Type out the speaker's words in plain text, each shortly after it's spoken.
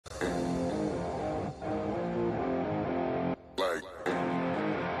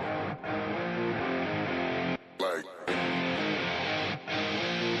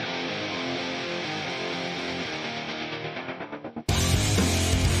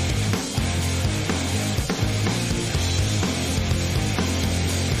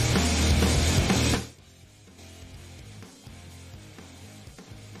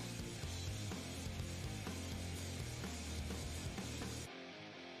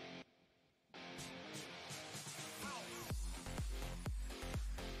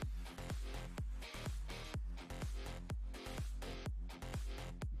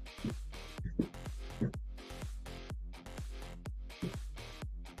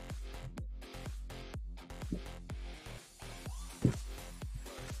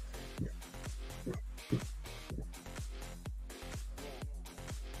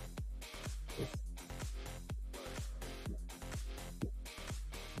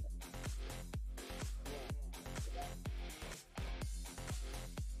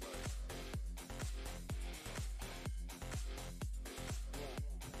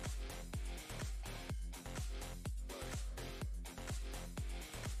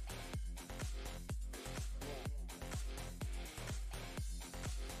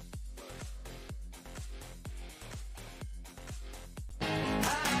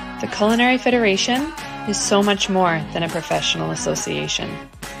The Culinary Federation is so much more than a professional association.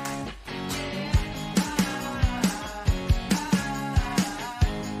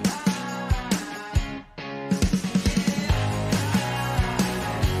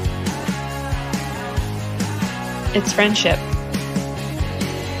 It's friendship.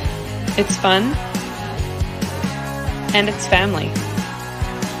 It's fun. And it's family.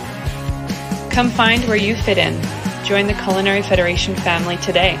 Come find where you fit in. Join the Culinary Federation family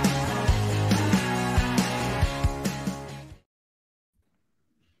today.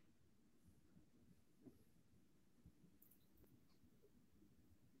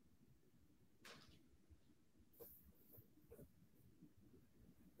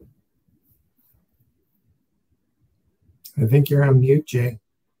 I think you're on mute, Jay.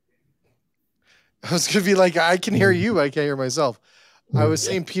 I was going to be like, I can hear you. I can't hear myself. I was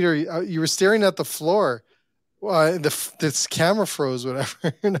saying, Peter, you were staring at the floor. This camera froze,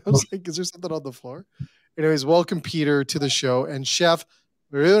 whatever. And I was like, is there something on the floor? Anyways, welcome, Peter, to the show. And Chef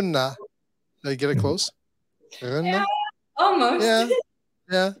Runa. Did I get it close? Runa? Yeah, almost. Yeah.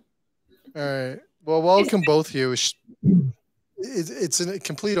 Yeah. All right. Well, welcome both of you. It's a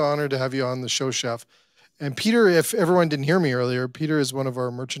complete honor to have you on the show, Chef. And Peter, if everyone didn't hear me earlier, Peter is one of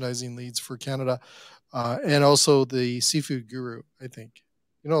our merchandising leads for Canada and also the seafood guru, I think.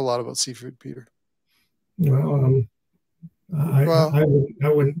 You know a lot about seafood, Peter. Well, I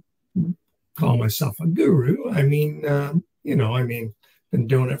wouldn't call myself a guru. I mean, been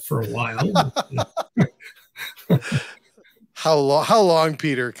doing it for a while. How long,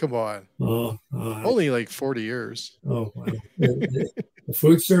 Peter? Come on. Only like 40 years. Oh, wow. The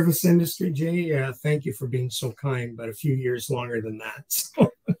food service industry, Jay, thank you for being so kind, but a few years longer than that.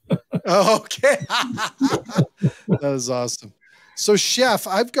 So. Okay. That was awesome. So, Chef,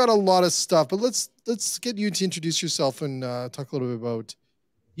 I've got a lot of stuff, but let's get you to introduce yourself and talk a little bit about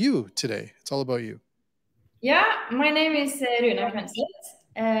you today. It's all about you. Yeah, my name is Runa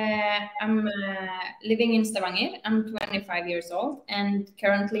Kvendseth. I'm living in Stavanger. I'm 25 years old and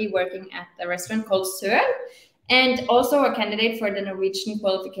currently working at a restaurant called Søl, and also a candidate for the Norwegian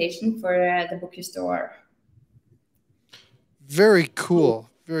qualification for the Bocuse d'Or. Very cool.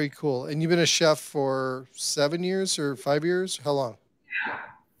 Very cool. And you've been a chef for 7 years or 5 years? How long?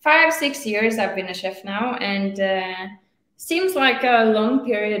 5-6 years I've been a chef now, and seems like a long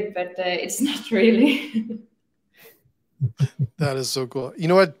period, but it's not really. That is so cool. You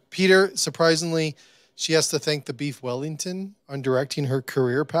know what, Peter, surprisingly, she has to thank the Beef Wellington on directing her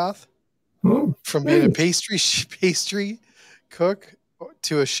career path from being a pastry cook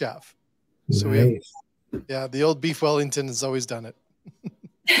to a chef. So nice. The old Beef Wellington has always done it.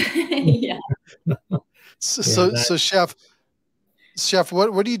 Yeah. So Chef,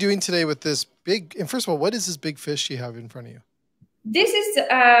 what are you doing today with this big, and first of all, what is this big fish you have in front of you? This is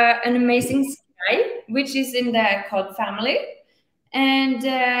an amazing Skrei, which is in the cod family. And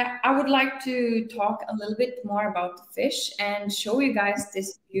I would like to talk a little bit more about the fish and show you guys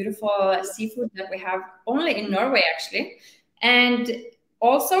this beautiful seafood that we have only in Norway, actually. And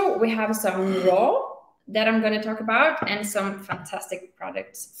also we have some raw that I'm going to talk about and some fantastic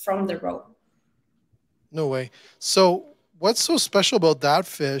products from the raw. No way. So what's so special about that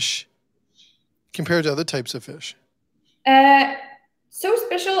fish compared to other types of fish? So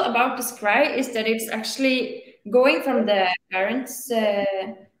special about the Skrei is that it's actually going from the Barents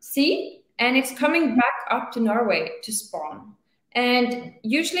Sea and it's coming back up to Norway to spawn. And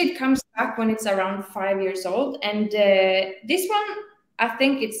usually it comes back when it's around 5 years old. And this one, I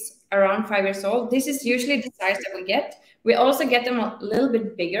think it's around 5 years old. This is usually the size that we get. We also get them a little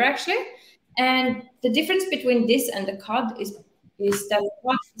bit bigger, actually. And the difference between this and the cod is that the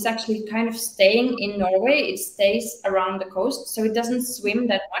cod is actually kind of staying in Norway. It stays around the coast, so it doesn't swim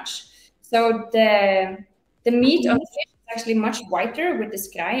that much. So the meat on the fish is actually much whiter with the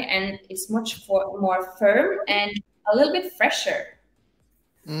Skrei, and it's much more firm and a little bit fresher.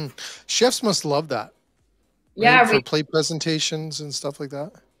 Chefs must love that. Yeah, right? For plate presentations and stuff like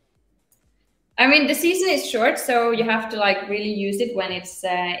that. I mean, the season is short, so you have to like really use it when it's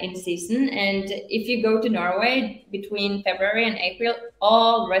in season. And if you go to Norway between February and April,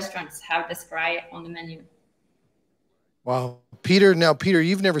 all restaurants have the Skrei on the menu. Wow. Peter,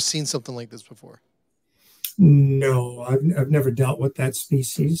 you've never seen something like this before. No, I've never dealt with that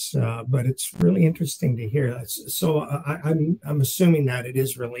species, but it's really interesting to hear that. So I'm assuming that it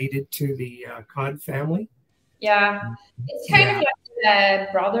is related to the cod family. Yeah, it's kind of like the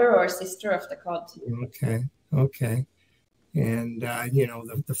brother or sister of the cod. Okay. And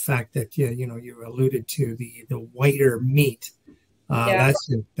the fact that you alluded to the whiter meat,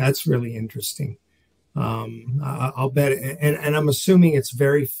 that's really interesting. I'll bet, and I'm assuming it's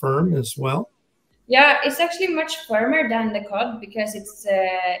very firm as well. Yeah, it's actually much firmer than the cod because it's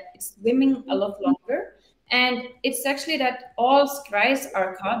swimming a lot longer. And it's actually that all skreis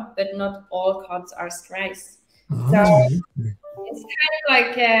are cod, but not all cods are skreis. So it's kind of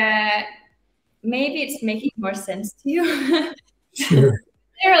like maybe it's making more sense to you. Sure.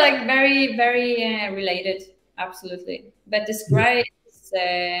 They're like very, very related, absolutely. But the Skrei is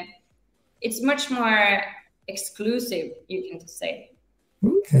it's much more exclusive, you can say.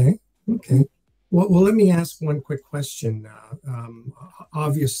 Okay. Okay. Well, let me ask one quick question.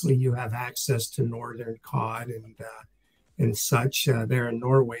 Obviously, you have access to northern cod and such there in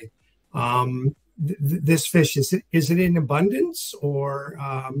Norway. This fish, is it in abundance, or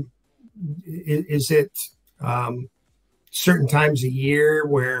is it certain times a year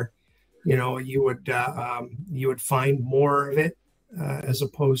where you would find more of it as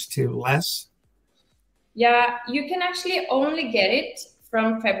opposed to less? Yeah, you can actually only get it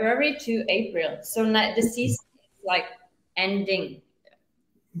from February to April. So the season is like ending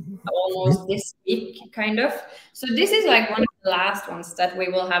almost this week, kind of. So this is like one of the last ones that we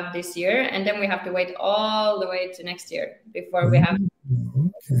will have this year, and then we have to wait all the way to next year before we have.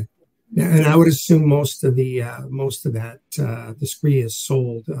 Okay. And I would assume most of that the Skrei is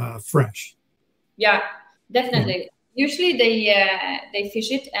sold fresh. Yeah, definitely. Usually they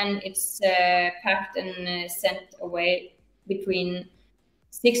fish it and it's packed and sent away between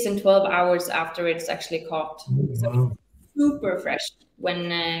 6 and 12 hours after it's actually caught. Wow. So it's super fresh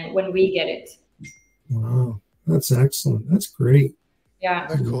when we get it. Wow, that's excellent. That's great. Yeah.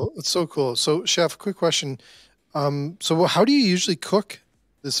 Very cool. It's so cool. So, Chef, quick question. So how do you usually cook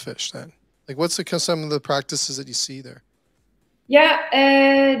this fish then? Like, what's some of the practices that you see there?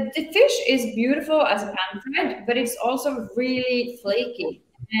 Yeah, the fish is beautiful as a pan-fried, but it's also really flaky.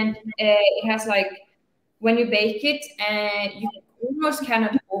 And it has like, when you bake it, you almost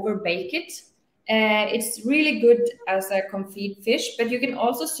cannot over-bake it. It's really good as a confit fish, but you can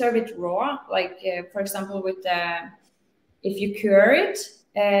also serve it raw, like, for example, with if you cure it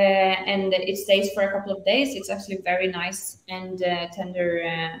and it stays for a couple of days, it's actually very nice and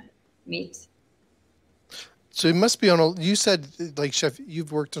tender meat. So it must be you said, like, Chef,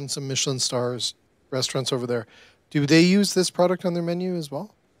 you've worked on some Michelin stars restaurants over there. Do they use this product on their menu as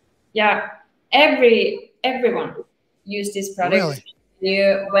well? Yeah, everyone use this product.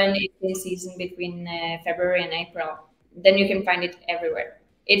 Really? When it's in season between February and April, then you can find it everywhere.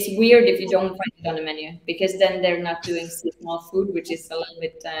 It's weird if you don't find it on the menu, because then they're not doing seasonal food, which is a little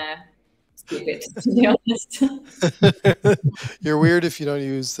bit stupid, to be honest. You're weird if you don't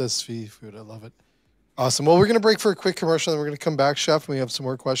use this seafood. I love it. Awesome. Well, we're going to break for a quick commercial, and we're going to come back, Chef, and we have some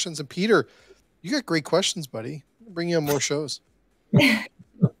more questions. And Peter, you got great questions, buddy. I'll bring you on more shows.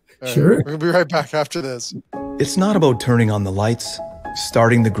 Sure. We're going to be right back after this. It's not about turning on the lights,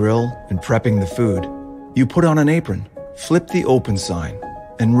 starting the grill, and prepping the food. You put on an apron, flip the open sign,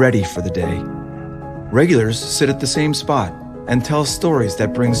 and ready for the day. Regulars sit at the same spot and tell stories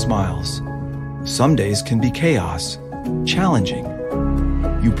that bring smiles. Some days can be chaos, challenging.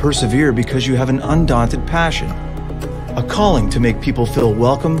 You persevere because you have an undaunted passion, a calling to make people feel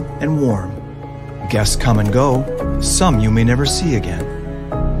welcome and warm. Guests come and go, some you may never see again.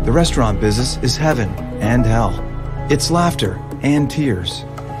 The restaurant business is heaven and hell. It's laughter and tears,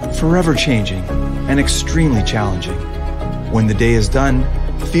 forever changing and extremely challenging. When the day is done,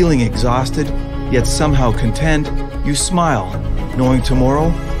 feeling exhausted, yet somehow content, you smile, knowing tomorrow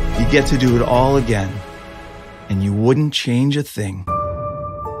you get to do it all again, and you wouldn't change a thing.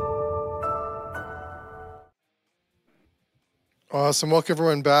 Awesome. Welcome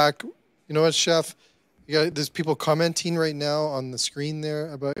everyone back. You know what, Chef? There's people commenting right now on the screen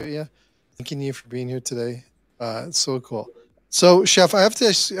there about you. Thanking you for being here today. It's so cool. So, Chef, I have to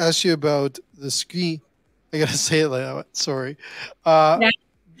ask you about the Skrei. I gotta say it like that. Sorry.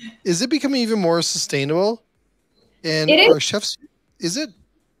 Is it becoming even more sustainable? And our chefs, is it?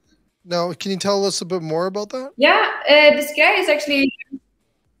 Now, can you tell us a bit more about that? Yeah, the Skrei is actually.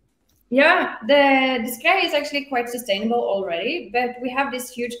 Yeah, the Skrei is actually quite sustainable already, but we have this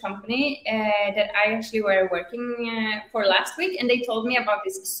huge company that I actually were working for last week, and they told me about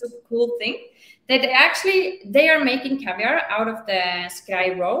this super cool thing that they are making caviar out of the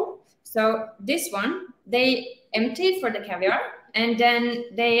Skrei roe. So this one, they empty it for the caviar, and then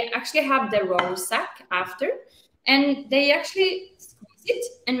they actually have the roe sack after, and they actually squeeze it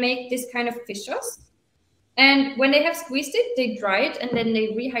and make this kind of fish sauce. And when they have squeezed it, they dry it and then they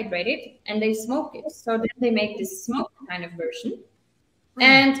rehydrate it and they smoke it. So then they make this smoked kind of version.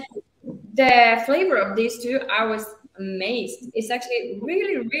 And the flavor of these two, I was amazed. It's actually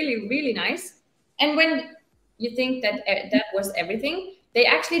really, really, really nice. And when you think that that was everything, they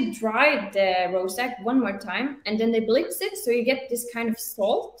actually dried the rosak one more time, and then they blitz it, so you get this kind of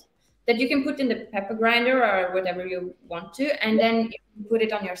salt that you can put in the pepper grinder or whatever you want to, and then you can put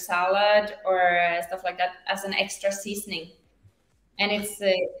it on your salad or stuff like that as an extra seasoning. And it's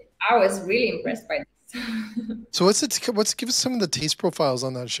I was really impressed by this. So give us some of the taste profiles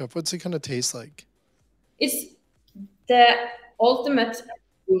on that, chef. What's it kind of taste like? It's the ultimate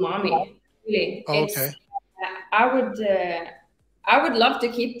umami, really. Oh, okay. I would love to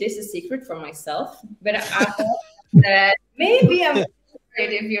keep this a secret for myself, but I thought that maybe I'm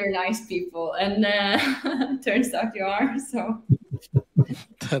afraid if you're nice people, and turns out you are. So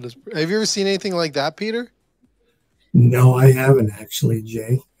that is. Have you ever seen anything like that, Peter? No, I haven't actually,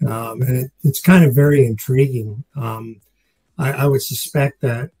 Jay. And it's kind of very intriguing. I would suspect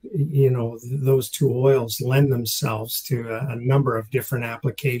that, you know, those two oils lend themselves to a number of different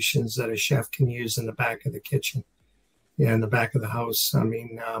applications that a chef can use in the back of the kitchen, in the back of the house. I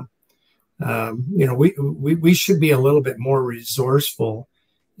mean, you know, we should be a little bit more resourceful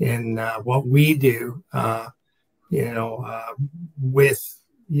in what we do, you know, with,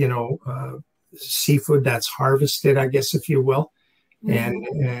 you know, seafood that's harvested, I guess, if you will. And,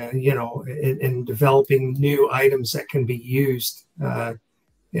 you know, in developing new items that can be used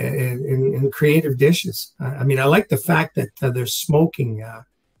in creative dishes. I mean, I like the fact that they're smoking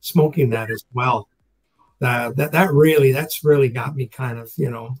that as well. That's really got me kind of,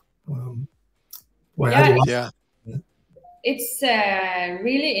 you know, It's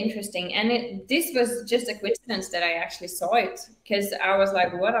really interesting, and this was just a coincidence that I actually saw it, because I was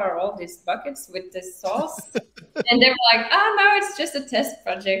like, what are all these buckets with this sauce? And they were like, oh no, it's just a test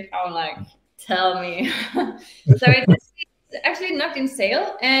project. I'm like, tell me. So it's actually not in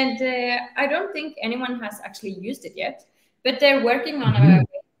sale, and I don't think anyone has actually used it yet, but they're working on a way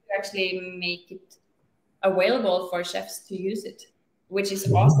to actually make it available for chefs to use it, which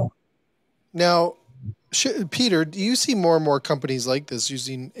is awesome. Now, Peter, do you see more and more companies like this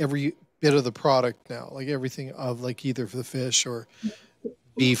using every bit of the product now, like everything of like either for the fish or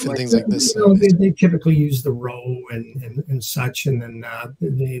beef and things like this? You know, they typically use the roe and such, and then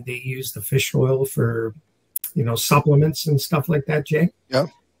they use the fish oil for, you know, supplements and stuff like that, Jay. Yeah.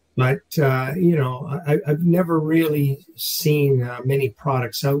 But, you know, I've never really seen many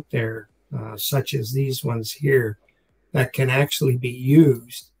products out there, such as these ones here, that can actually be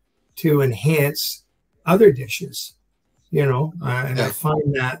used to enhance other dishes, you know, and I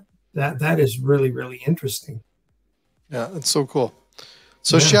find that is really, really interesting. Yeah, it's so cool.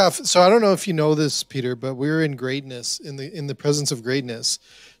 So chef, so I don't know if you know this, Peter, but we're in greatness, in the presence of greatness.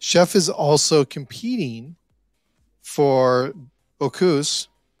 Chef is also competing for Bocuse,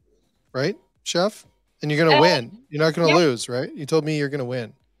 right, chef? And you're going to win. You're not going to lose, right? You told me you're going to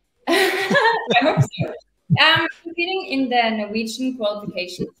win. I hope so. I'm competing in the Norwegian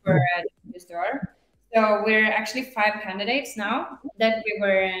qualification for the store. So we're actually 5 candidates now that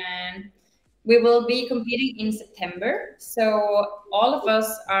we will be competing in September. So all of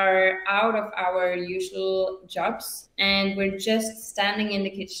us are out of our usual jobs, and we're just standing in the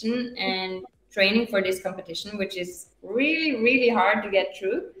kitchen and training for this competition, which is really, really hard to get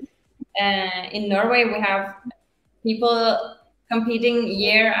through. In Norway, we have people competing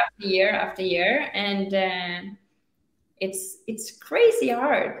year after year after year, and it's crazy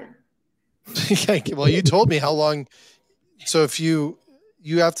hard. Well, you told me how long. So if you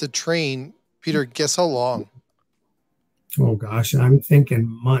have to train, Peter, guess how long? Oh gosh, I'm thinking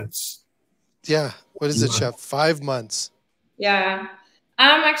months. Yeah. What is it, chef? 5 months. Yeah.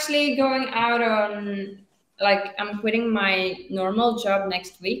 I'm actually going out on, like, I'm quitting my normal job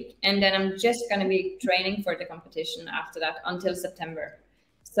next week, and then I'm just going to be training for the competition after that until September.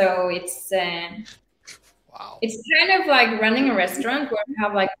 So it's wow. It's kind of like running a restaurant where you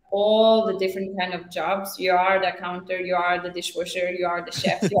have like all the different kind of jobs. You are the counter, you are the dishwasher, you are the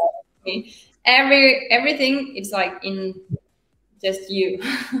chef, you are everything. It's like in just you.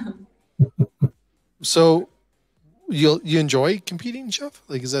 So you enjoy competing, chef?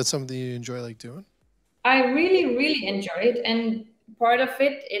 Like, is that something you enjoy like doing? I really, really enjoy it, and part of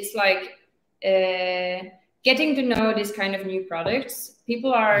it is like getting to know this kind of new products.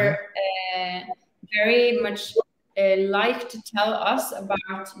 People are very much like to tell us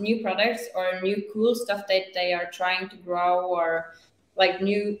about new products or new cool stuff that they are trying to grow, or like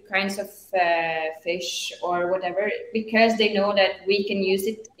new kinds of fish or whatever, because they know that we can use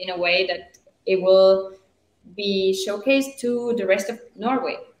it in a way that it will be showcased to the rest of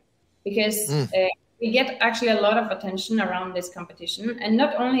Norway, because we get actually a lot of attention around this competition, and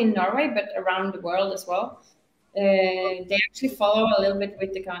not only in Norway but around the world as well. They actually follow a little bit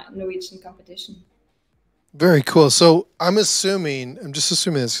with the Norwegian competition. Very cool. So I'm just assuming this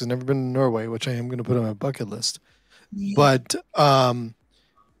because I've never been to Norway, which I am going to put on my bucket list. But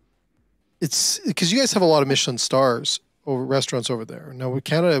it's because you guys have a lot of Michelin stars over restaurants over there. Now with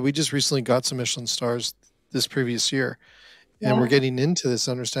Canada, we just recently got some Michelin stars this previous year, and we're getting into this,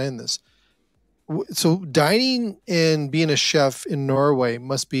 understanding this. So dining and being a chef in Norway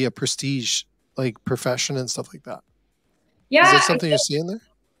must be a prestige like profession and stuff like that. Yeah. Is that something you're seeing there?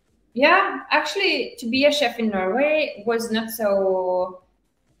 Yeah, actually, to be a chef in Norway was not so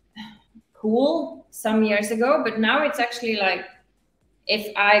cool some years ago, but now it's actually like,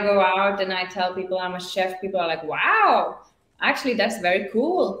 if I go out and I tell people I'm a chef, people are like, wow, actually, that's very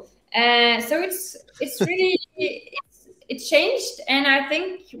cool. So it's really, it's changed. And I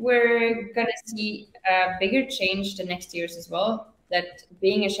think we're going to see a bigger change the next years as well, that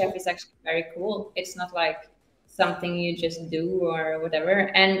being a chef is actually very cool. It's not like something you just do or whatever.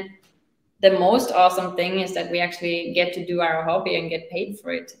 And the most awesome thing is that we actually get to do our hobby and get paid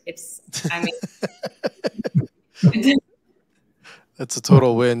for it. It's, I mean, that's a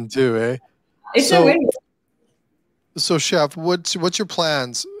total win too, eh? It's a win. So, chef, what's your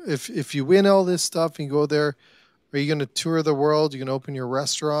plans if you win all this stuff and you go there? Are you going to tour the world? You're going to open your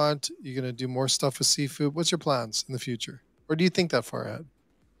restaurant? You're going to do more stuff with seafood? What's your plans in the future? Or do you think that far ahead?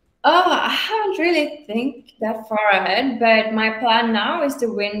 Oh, I haven't really think that far ahead, but my plan now is to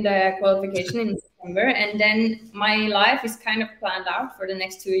win the qualification in September, and then my life is kind of planned out for the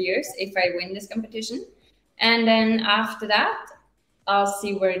next 2 years if I win this competition. And then after that, I'll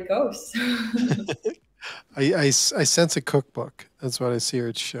see where it goes. I sense a cookbook. That's what I see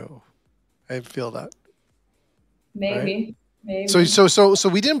her show. I feel that. Maybe. Right? Maybe. So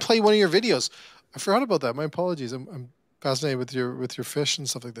we didn't play one of your videos. I forgot about that. My apologies. I'm fascinated with your fish and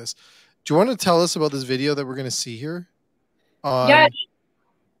stuff like this. Do you want to tell us about this video that we're going to see here? Yeah.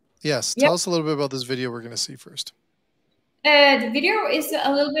 Yes. Tell us a little bit about this video we're going to see first. The video is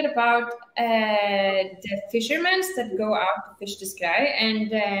a little bit about the fishermen that go out to fish the Skrei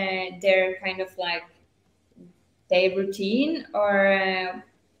and their kind of like day routine, or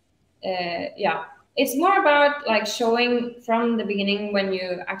yeah, it's more about like showing from the beginning when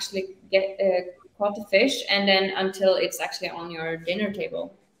you actually get caught the fish and then until it's actually on your dinner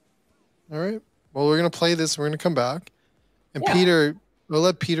table. All right. Well, we're going to play this. We're going to come back. And Peter, we'll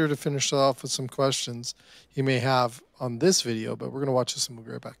let Peter to finish off with some questions he may have on this video, but we're going to watch this and we'll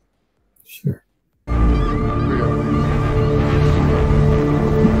be right back. Sure. Here we go.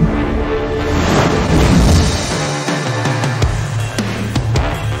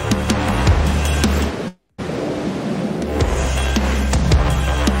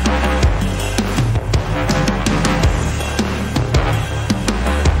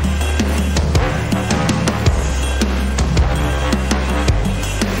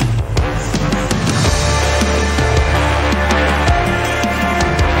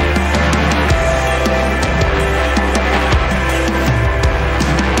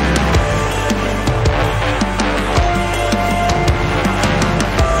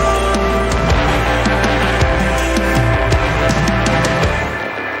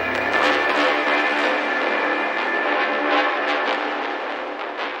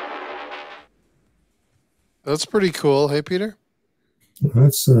 That's pretty cool. Hey, Peter?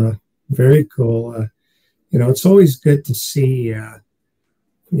 That's very cool. You know, it's always good to see, you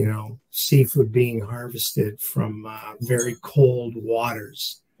know, seafood being harvested from very cold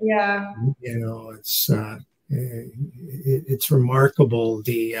waters. Yeah. You know, it's remarkable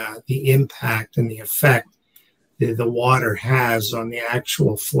the impact and the effect the water has on the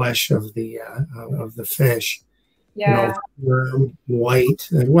actual flesh of the fish. Yeah. You know, firm, white,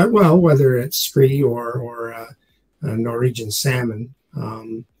 and well, whether it's Skrei or Norwegian salmon.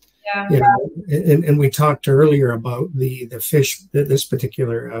 Yeah. You know, and we talked earlier about the fish, this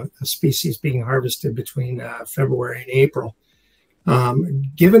particular species being harvested between February and April.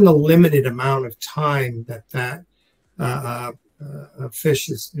 Given the limited amount of time that fish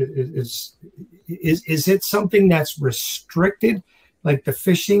is it something that's restricted, like the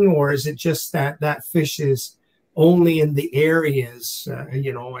fishing, or is it just that fish is only in the areas,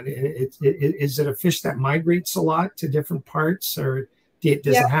 you know, and is it a fish that migrates a lot to different parts, or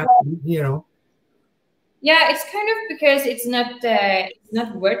does it have to, you know? Yeah, it's kind of because it's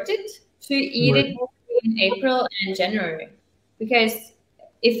not worth it to eat it in April and January, because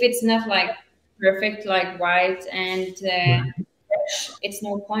if it's not like perfect, like white and fresh, it's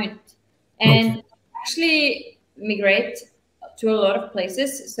no point. And actually migrate to a lot of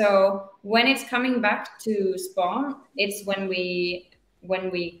places. So when it's coming back to spawn, it's when we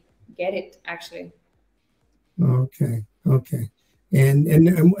get it actually. Okay. And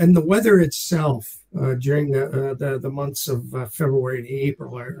the weather itself during the months of February to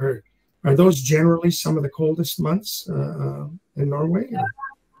April are those generally some of the coldest months in Norway? Or?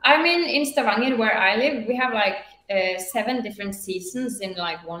 I mean, in Stavanger, where I live, we have like 7 different seasons in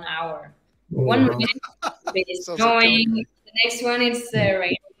like 1 hour. Oh, One wow. minute it's snowing, the next one it's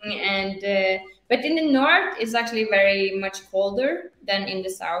raining, and but in the north it's actually very much colder than in the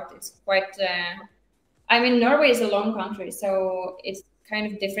south. It's quite. I mean, Norway is a long country, so it's kind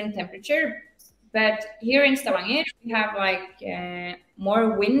of different temperature. But here in Stavanger, we have like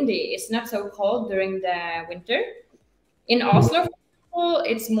more windy. It's not so cold during the winter. In Oslo, for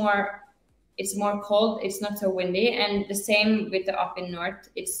example, it's more cold. It's not so windy, and the same with the up in north.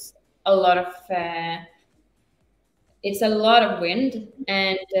 It's a lot of wind,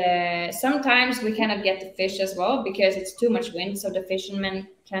 and sometimes we cannot get the fish as well because it's too much wind. So the fishermen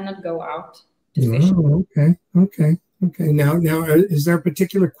cannot go out to fish. Oh, okay. Now, is there a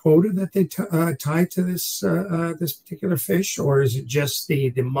particular quota that they tie to this this particular fish, or is it just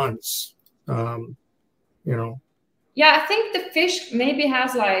the months? Yeah, I think the fish maybe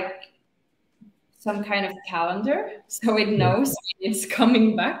has like some kind of calendar, so it knows when it's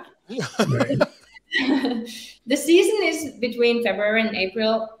coming back. Right. The season is between February and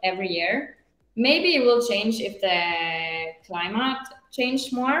April every year. Maybe it will change if the climate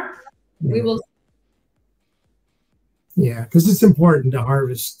change more. We will. Yeah, because it's important to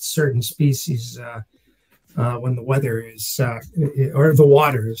harvest certain species when the weather is or the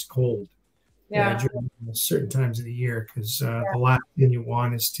water is cold. During certain times of the year, because the last thing you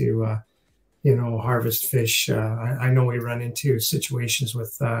want is to harvest fish. I know we run into situations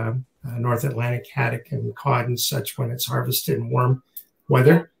with North Atlantic haddock and cod and such when it's harvested in warm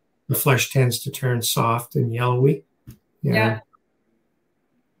weather. The flesh tends to turn soft and yellowy. Yeah.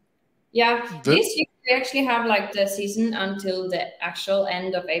 This year we actually have like the season until the actual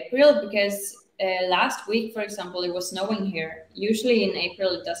end of April, because last week, for example, it was snowing here. Usually in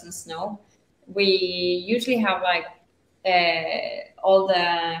April it doesn't snow. We usually have like all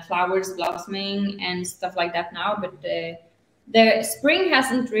the flowers blossoming and stuff like that now, but the spring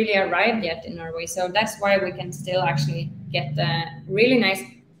hasn't really arrived yet in Norway, so that's why we can still actually get the really nice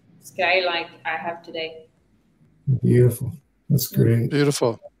skrei like I have today. Beautiful. That's great.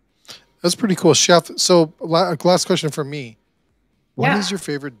 Beautiful. That's pretty cool, Chef. So last question for me. What is your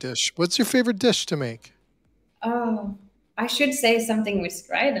favorite dish? What's your favorite dish to make? Oh, I should say something with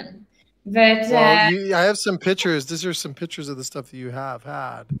skrei then. But I have some pictures. These are some pictures of the stuff that you have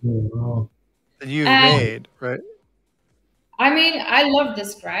had that you've made, right? I mean, I love the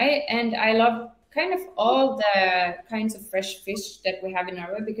skrei, and I love kind of all the kinds of fresh fish that we have in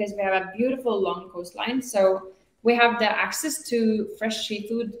Norway, because we have a beautiful long coastline. So we have the access to fresh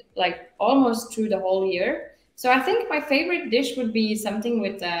seafood like almost through the whole year. So I think my favorite dish would be something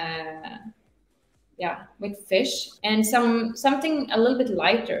with with fish and something a little bit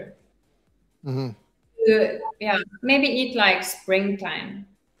lighter. Maybe eat like springtime.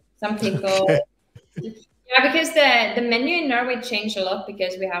 Some people, because the menu in Norway changed a lot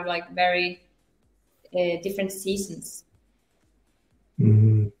because we have like very different seasons.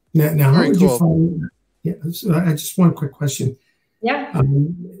 Now how would you find? Yeah, so I just one quick question. Yeah.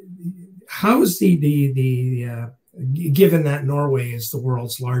 How is the given that Norway is the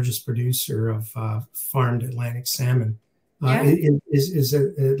world's largest producer of farmed Atlantic salmon? Is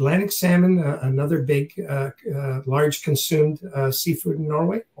Atlantic salmon another big, large consumed seafood in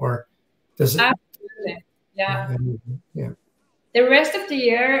Norway, or does it? Absolutely, yeah. The rest of the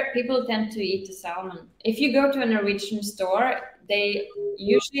year, people tend to eat the salmon. If you go to a Norwegian store, they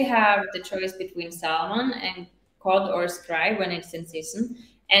usually have the choice between salmon and cod or skrei when it's in season,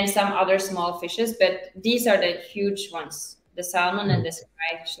 and some other small fishes. But these are the huge ones: the salmon and the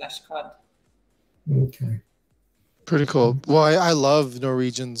skrei/cod. Okay. Pretty cool. Well, I love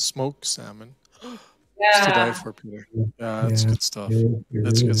Norwegian smoked salmon. It's to die for, Peter. Yeah, that's good stuff.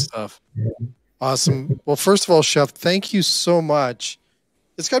 That's good stuff. Awesome. Well, first of all, Chef, thank you so much.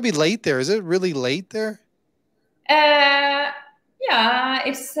 It's got to be late there. Is it really late there? Yeah,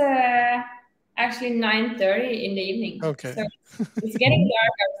 it's actually 9:30 in the evening. Okay. So it's getting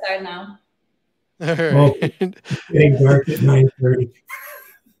dark outside now. All right. Oh, it's getting dark at 9:30.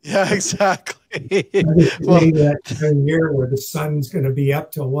 Yeah, exactly. That time of year where the sun's going to be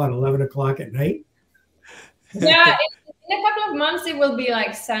up till what, 11 o'clock at night? Yeah, in a couple of months it will be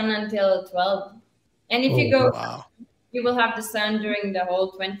like sun until 12, and if you go, you will have the sun during the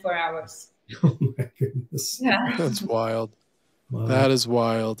whole 24 hours. Oh my goodness! Yeah, that's wild. Wow. That is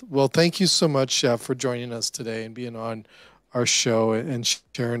wild. Well, thank you so much, Chef, for joining us today and being on our show and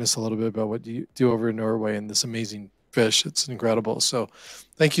sharing us a little bit about what you do over in Norway and this amazing fish. It's incredible. So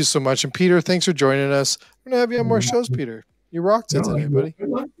thank you so much. And Peter, thanks for joining us. We're going to have you on more shows, Peter. You rocked it today, buddy. Good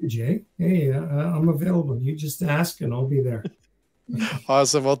luck, Jay. Hey, I'm available. You just ask and I'll be there.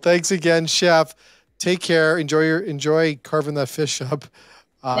 Awesome. Well, thanks again, Chef. Take care. Enjoy carving that fish up.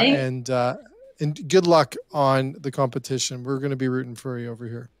 And good luck on the competition. We're going to be rooting for you over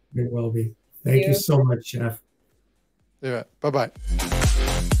here. We will be. Thank you so much, Chef. Yeah. Bye-bye.